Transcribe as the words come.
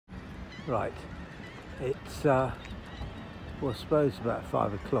Right, it's well, I suppose about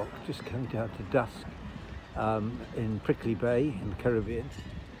 5 o'clock, just coming down to dusk in Prickly Bay in the Caribbean.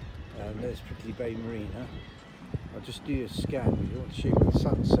 There's Prickly Bay Marina. I'll just do a scan with you. I want to show you the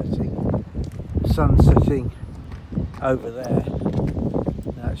sun setting. Sun setting over there.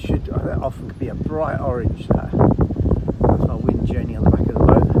 Now it should, that often could be a bright orange. That's my wind journey on the back of the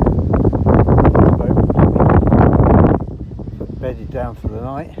boat. Bedded down for the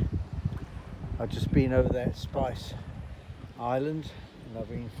night. I've just been over there at Spice Island, and I've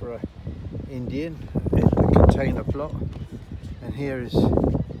been for an Indian in the container plot, and here is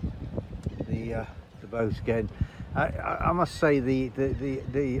the boat again. I must say the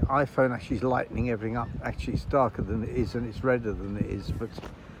iPhone actually is lightening everything up. Actually, it's darker than it is and it's redder than it is, but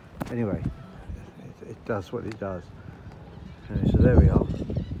anyway, it does what it does. So there we are.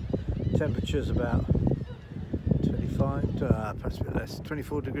 Temperature's about 25, perhaps a bit less,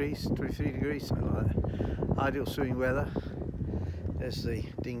 24 degrees, 23 degrees, something like that. Ideal swimming weather. There's the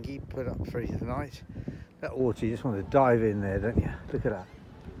dinghy put up for you tonight. That water, you just want to dive in there, don't you? Look at that.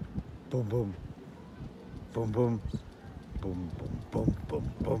 Boom, boom. Boom, boom. Boom, boom, boom,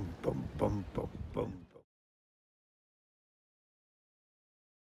 boom, boom, boom, boom, boom, boom.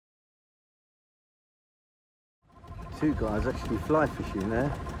 Two guys actually fly fishing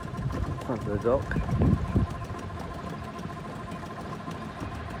there in front of the dock.